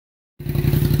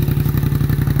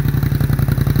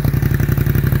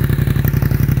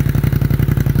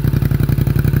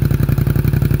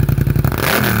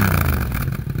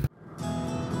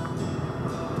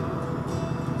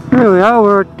Here we are,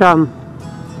 we're at a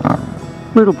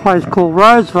little place called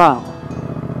Rosevale,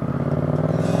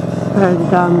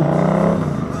 and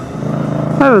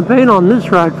I haven't been on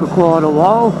this road for quite a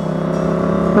while.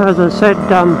 As I said,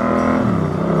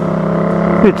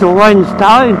 it's a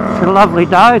Wednesday, it's a lovely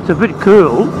day, it's a bit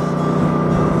cool,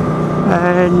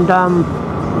 and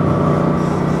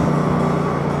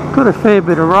got a fair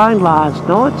bit of rain last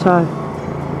night, so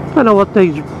I don't know what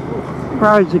these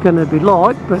roads are going to be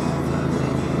like, but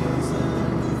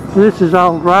this is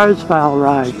old Rosevale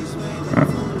Road.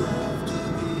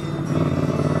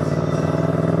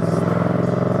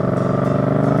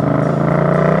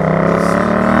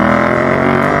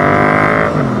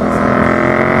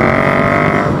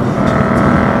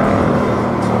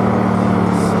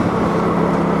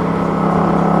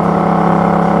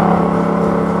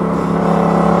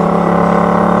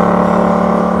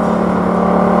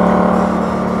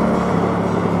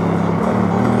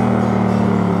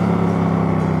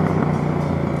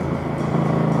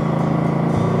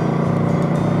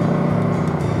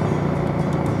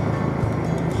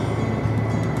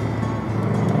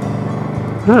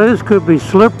 Now, this could be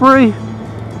slippery,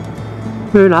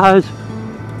 who knows.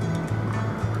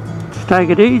 Just take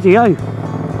it easy, eh?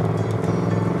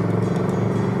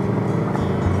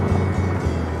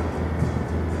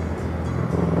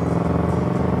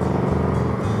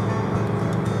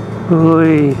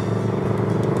 Oi.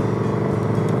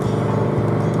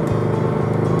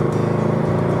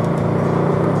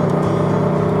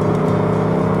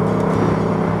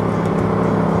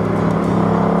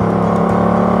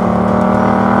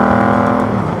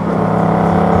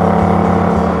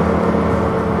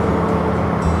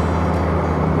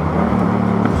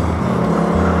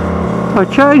 I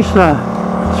changed the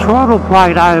throttle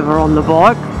plate over on the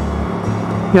bike,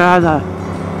 you know,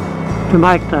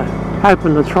 to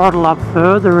open the throttle up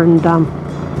further, and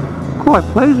quite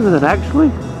pleased with it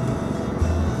actually.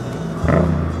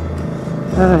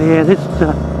 Yeah, this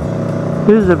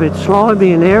is a bit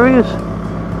slimy in areas.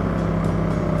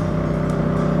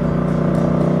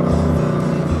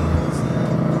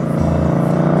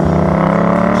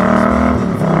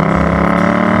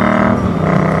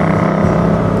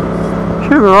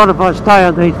 Should be right if I stay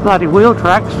on these bloody wheel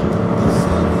tracks.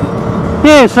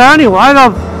 Yeah, so anyway, I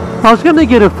was going to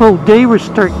get a full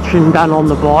de-restriction done on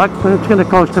the bike, but it's going to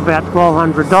cost about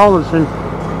 $1,200, and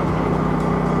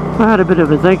I had a bit of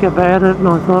a think about it, and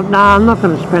I thought, no, I'm not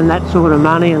going to spend that sort of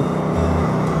money. And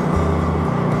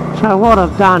so what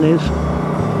I've done is,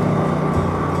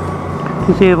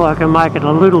 to see if I can make it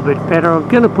a little bit better, I'm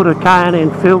going to put a K&N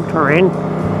filter in,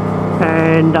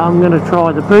 and I'm going to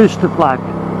try the booster plug.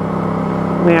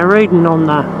 Now, reading on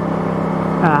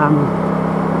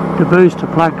the booster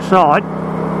plug side,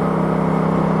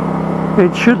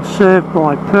 it should serve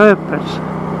my purpose.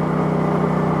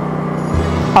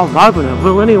 I'm hoping it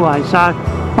will anyway. So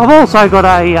I've also got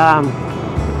a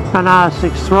an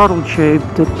R6 throttle tube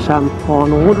that's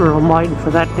on order. I'm waiting for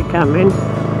that to come in,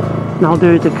 and I'll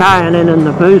do the K&N and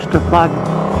the booster plug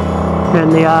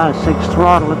and the R6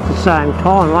 throttle at the same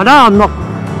time. I know I'm not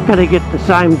going to get the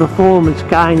same performance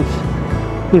gains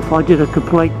if I did a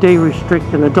complete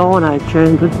de-restrict and a dyno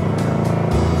tune, but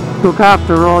look,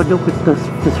 after I look at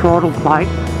the throttle plate,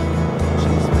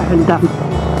 and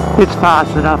it's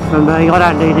fast enough for me. I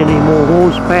don't need any more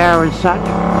horsepower as such,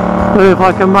 but if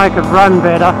I can make it run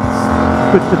better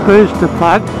with the booster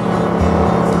plug,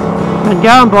 and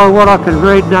going by what I can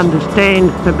read and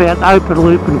understand about open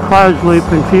loop and closed loop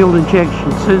and fuel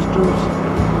injection systems,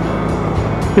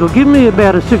 it'll give me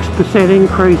about a 6%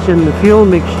 increase in the fuel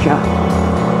mixture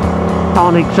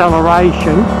on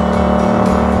acceleration,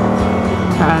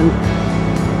 and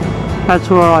that's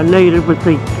what I needed with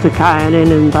the K&N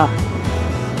and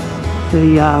the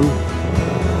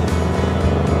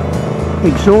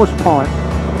exhaust pipe.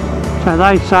 So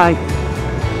they say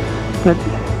that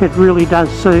it really does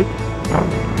suit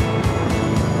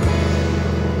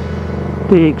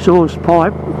the exhaust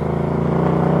pipe,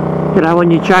 you know, when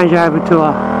you change over to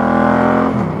a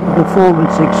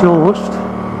performance exhaust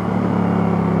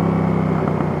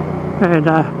and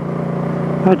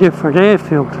a different air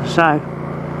filter. So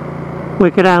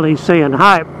we can only see and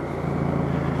hope.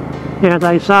 Now,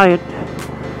 they say it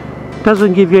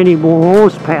doesn't give you any more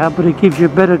horsepower, but it gives you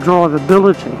better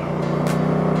drivability.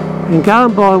 And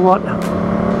going by what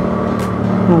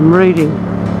I'm reading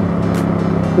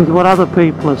with what other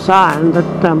people are saying,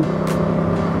 that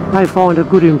they find a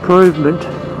good improvement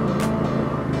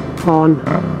on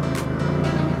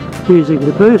using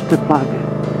the booster plug.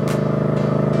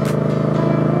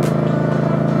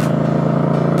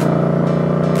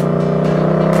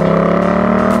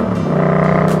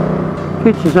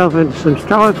 Gets yourself into some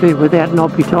strife here without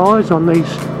knobby tyres on these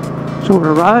sort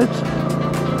of roads.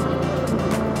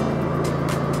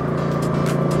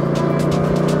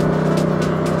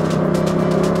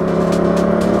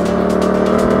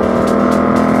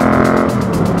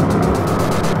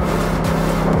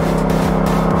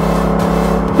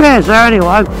 Yeah, so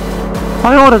anyway,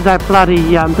 I ordered that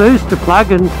bloody booster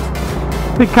plug, and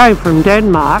it came from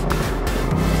Denmark.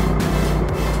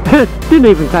 It didn't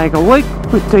even take a week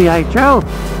with DHL.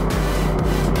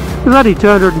 It was only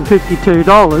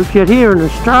 $252, yet here in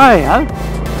Australia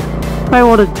they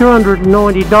wanted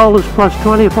 $290 plus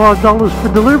 $25 for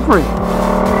delivery.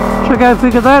 So go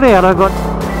figure that out. I got,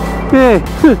 yeah,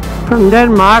 from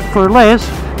Denmark for less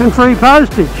and free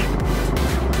postage.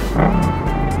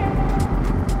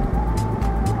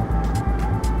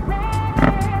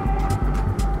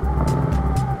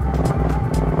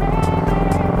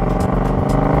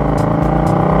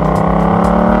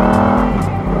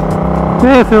 The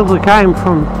air filter came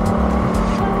from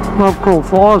what I call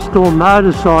Firestorm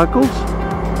motorcycles.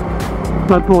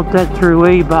 I bought that through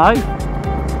eBay,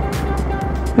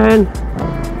 and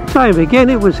same again,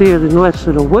 it was here in less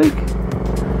than a week.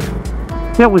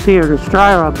 That was here in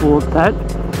Australia. I bought that.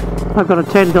 I got a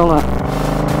 $10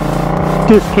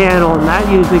 discount on that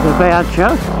using a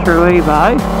voucher through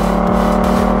eBay.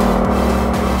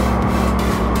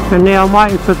 And now I'm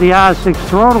waiting for the R6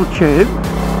 throttle tube.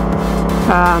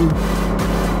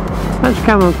 That's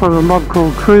coming from a mob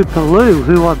called Trooper Lou,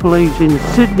 who I believe is in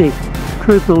Sydney,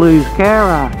 Trooper Lou's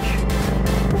garage.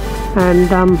 And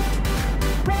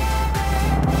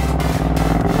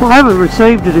well, I haven't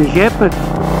received it as yet, but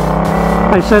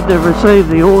they said they've received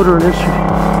the order and it's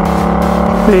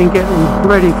being getting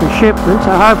ready for shipment,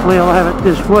 so hopefully I'll have it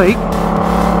this week.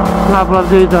 Maybe I'll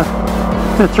do the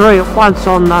three at once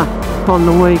on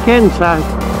the weekend, so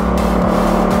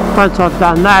once I've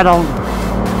done that I'll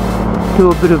do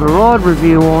a bit of a ride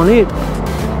review on it.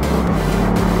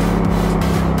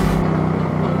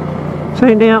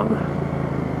 See now,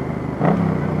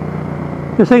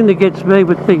 the thing that gets me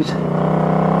with these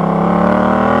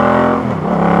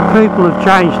people have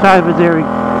changed over their,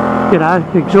 you know,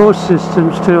 exhaust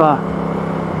systems to a,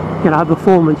 you know,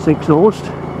 performance exhaust,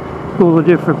 all the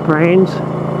different brands.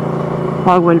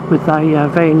 I went with a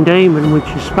Van Diemen, which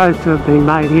is supposed to have been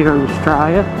made here in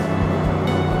Australia.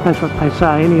 That's what they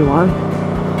say anyway.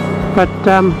 But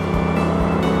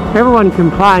everyone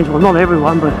complains, well not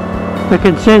everyone, but the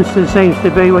consensus seems to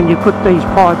be when you put these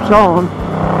pipes on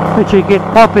that you get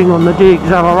popping on the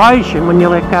deacceleration when you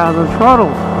let go of the throttle.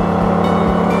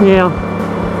 Now,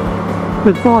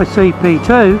 with my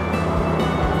CP2,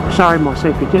 sorry my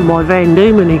CP2, my Van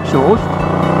Diemen exhaust,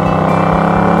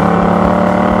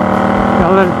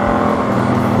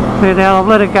 I've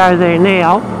let it go there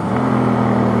now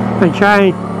and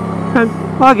change, and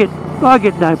I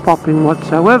get no popping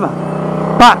whatsoever.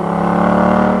 But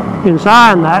in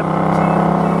saying that,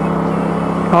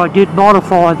 I did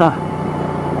modify the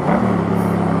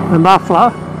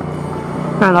muffler,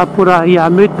 and I put a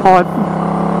mid-pipe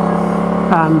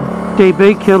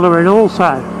dB killer in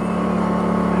also,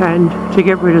 and to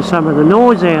get rid of some of the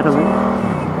noise out of it.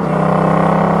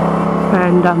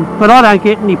 And but I don't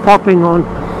get any popping on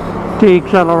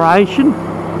deacceleration,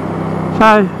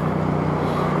 so,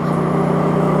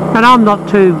 and I'm not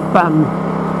too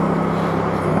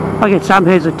I get some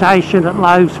hesitation at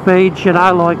low speeds, you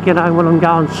know, like, you know, when I'm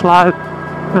going slow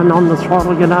and on the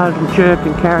throttle, you know, it'll jerk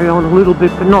and carry on a little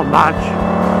bit, but not much.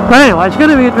 But anyway, it's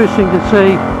going to be interesting to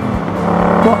see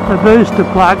what the booster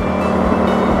plug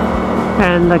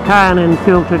and the K&N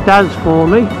filter does for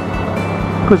me,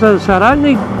 because as I said, I don't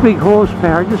need big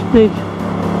horsepower, I just need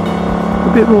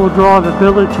a bit more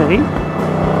drivability.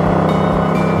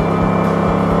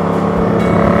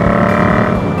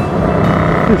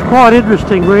 It's quite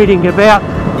interesting reading about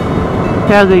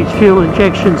how these fuel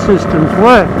injection systems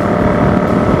work.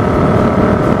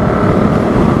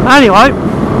 Anyway,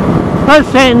 that's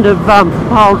the end of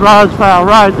old Rosevale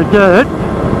Road, the dirt.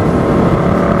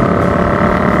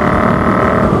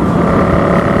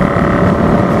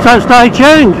 So stay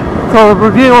tuned for a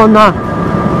review on the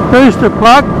booster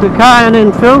plug, the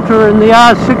K&N filter and the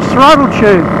R6 throttle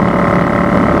tube.